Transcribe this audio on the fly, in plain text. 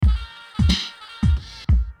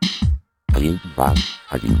3, 2,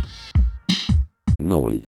 1.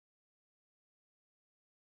 0.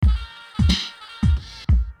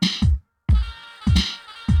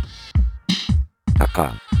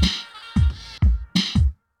 Пока.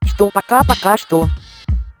 Что пока что?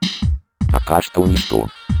 Пока что ничто.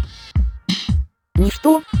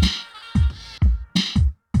 Ничто?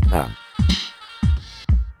 Да.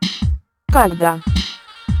 Когда?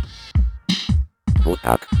 Вот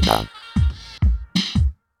так, да.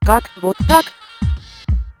 Как? Вот так?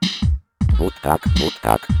 Вот так, вот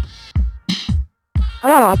так.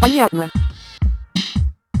 Понятно.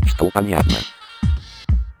 Что понятно?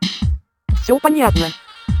 Все понятно.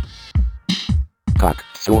 Как?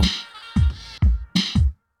 Все?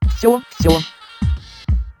 Все.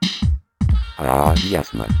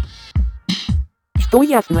 Ясно. Что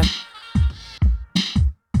ясно?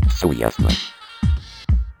 Все ясно.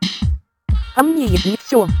 А мне ведь не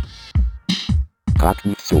все. Как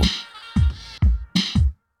не все?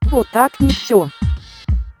 Вот так не все.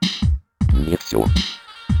 Не все.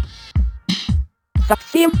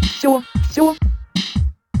 Совсем все.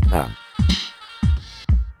 Да.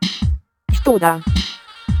 Что да?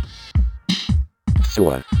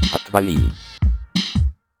 Все. Отвали.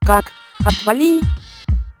 Как? Отвали.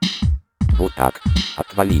 Вот так.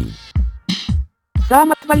 Отвали.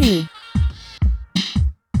 Сам отвали.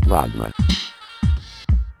 Ладно.